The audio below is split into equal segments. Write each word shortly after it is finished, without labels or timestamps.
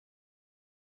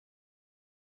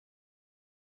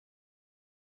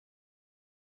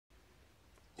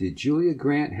Did Julia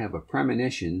Grant have a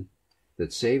premonition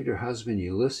that saved her husband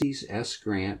Ulysses S.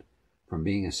 Grant from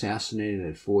being assassinated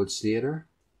at Ford's Theater?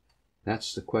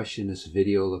 That's the question this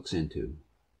video looks into.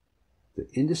 The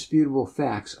indisputable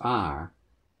facts are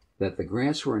that the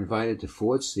Grants were invited to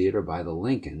Ford's Theater by the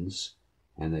Lincolns,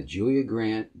 and that Julia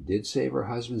Grant did save her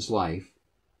husband's life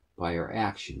by her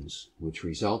actions, which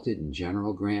resulted in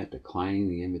General Grant declining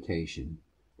the invitation.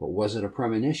 But was it a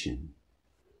premonition?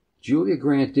 Julia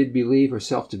Grant did believe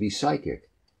herself to be psychic.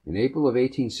 In April of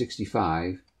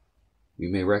 1865,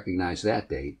 you may recognize that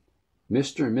date,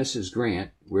 Mr. and Mrs. Grant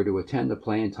were to attend a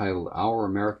play entitled Our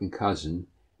American Cousin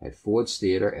at Ford's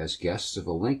Theater as guests of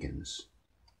the Lincolns.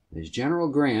 As General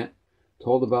Grant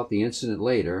told about the incident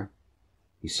later,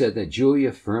 he said that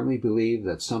Julia firmly believed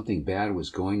that something bad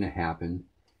was going to happen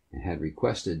and had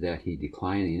requested that he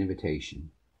decline the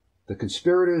invitation. The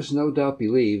conspirators no doubt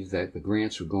believed that the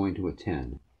Grants were going to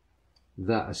attend.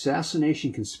 The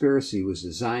assassination conspiracy was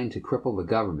designed to cripple the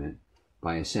government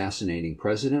by assassinating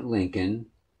President Lincoln,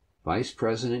 Vice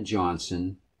President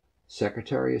Johnson,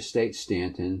 Secretary of State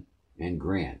Stanton, and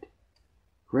Grant.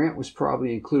 Grant was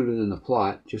probably included in the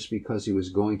plot just because he was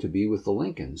going to be with the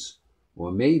Lincolns,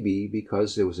 or maybe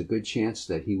because there was a good chance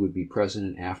that he would be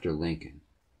president after Lincoln.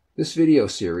 This video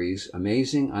series,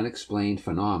 Amazing Unexplained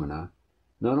Phenomena,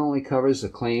 not only covers the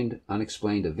claimed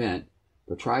unexplained event,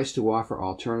 but tries to offer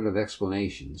alternative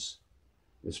explanations.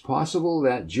 It's possible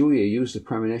that Julia used the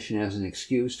premonition as an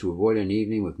excuse to avoid an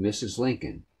evening with Mrs.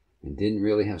 Lincoln and didn't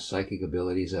really have psychic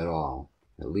abilities at all,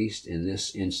 at least in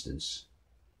this instance.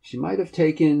 She might have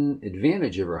taken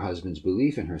advantage of her husband's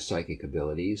belief in her psychic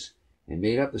abilities and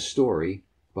made up the story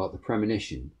about the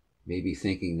premonition, maybe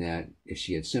thinking that if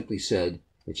she had simply said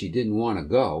that she didn't want to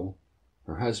go,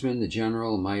 her husband, the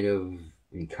general, might have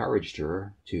encouraged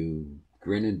her to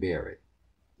grin and bear it.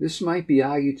 This might be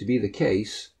argued to be the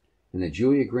case, and that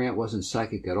Julia Grant wasn't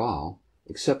psychic at all,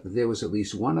 except that there was at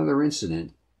least one other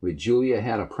incident where Julia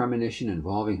had a premonition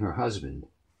involving her husband.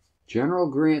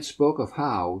 General Grant spoke of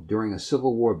how, during a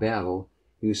Civil War battle,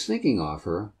 he was thinking of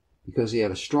her because he had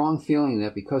a strong feeling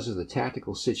that because of the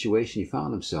tactical situation he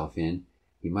found himself in,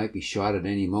 he might be shot at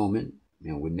any moment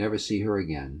and would never see her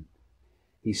again.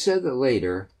 He said that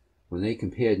later, when they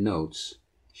compared notes,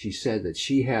 she said that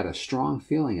she had a strong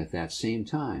feeling at that same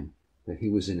time that he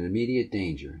was in immediate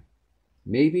danger.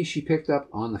 Maybe she picked up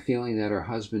on the feeling that her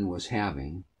husband was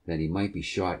having, that he might be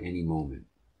shot any moment.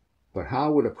 But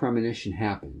how would a premonition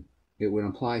happen? It would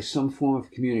imply some form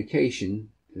of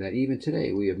communication that even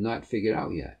today we have not figured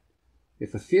out yet.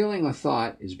 If a feeling or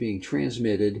thought is being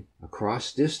transmitted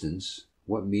across distance,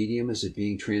 what medium is it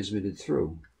being transmitted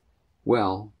through?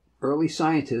 Well, early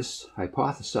scientists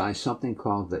hypothesized something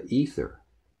called the ether.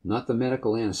 Not the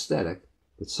medical anesthetic,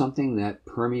 but something that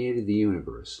permeated the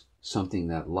universe, something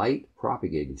that light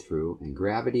propagated through and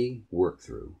gravity worked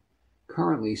through.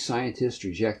 Currently, scientists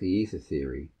reject the ether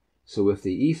theory. So if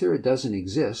the ether doesn't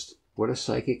exist, what are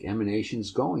psychic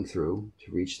emanations going through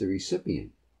to reach the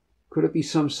recipient? Could it be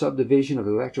some subdivision of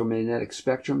the electromagnetic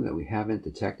spectrum that we haven't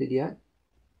detected yet?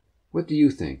 What do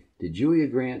you think? Did Julia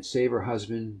Grant save her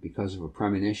husband because of a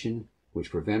premonition which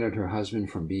prevented her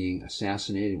husband from being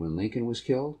assassinated when Lincoln was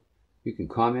killed? You can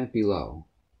comment below.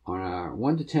 On our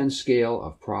 1 to 10 scale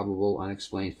of probable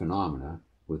unexplained phenomena,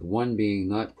 with 1 being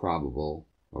not probable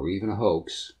or even a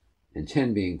hoax, and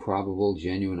 10 being probable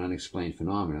genuine unexplained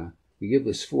phenomena, we give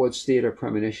this Ford's Theater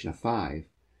premonition a 5,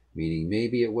 meaning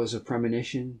maybe it was a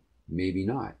premonition, maybe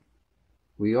not.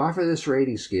 We offer this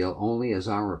rating scale only as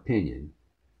our opinion,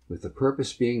 with the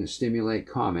purpose being to stimulate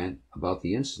comment about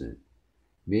the incident.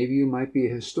 Maybe you might be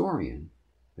a historian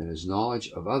that has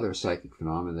knowledge of other psychic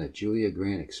phenomena that Julia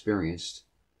Grant experienced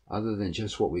other than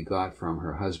just what we got from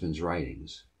her husband's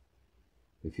writings.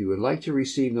 If you would like to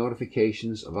receive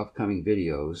notifications of upcoming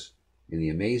videos in the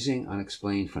Amazing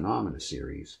Unexplained Phenomena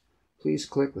series, please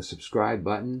click the subscribe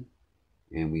button,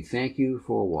 and we thank you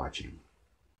for watching.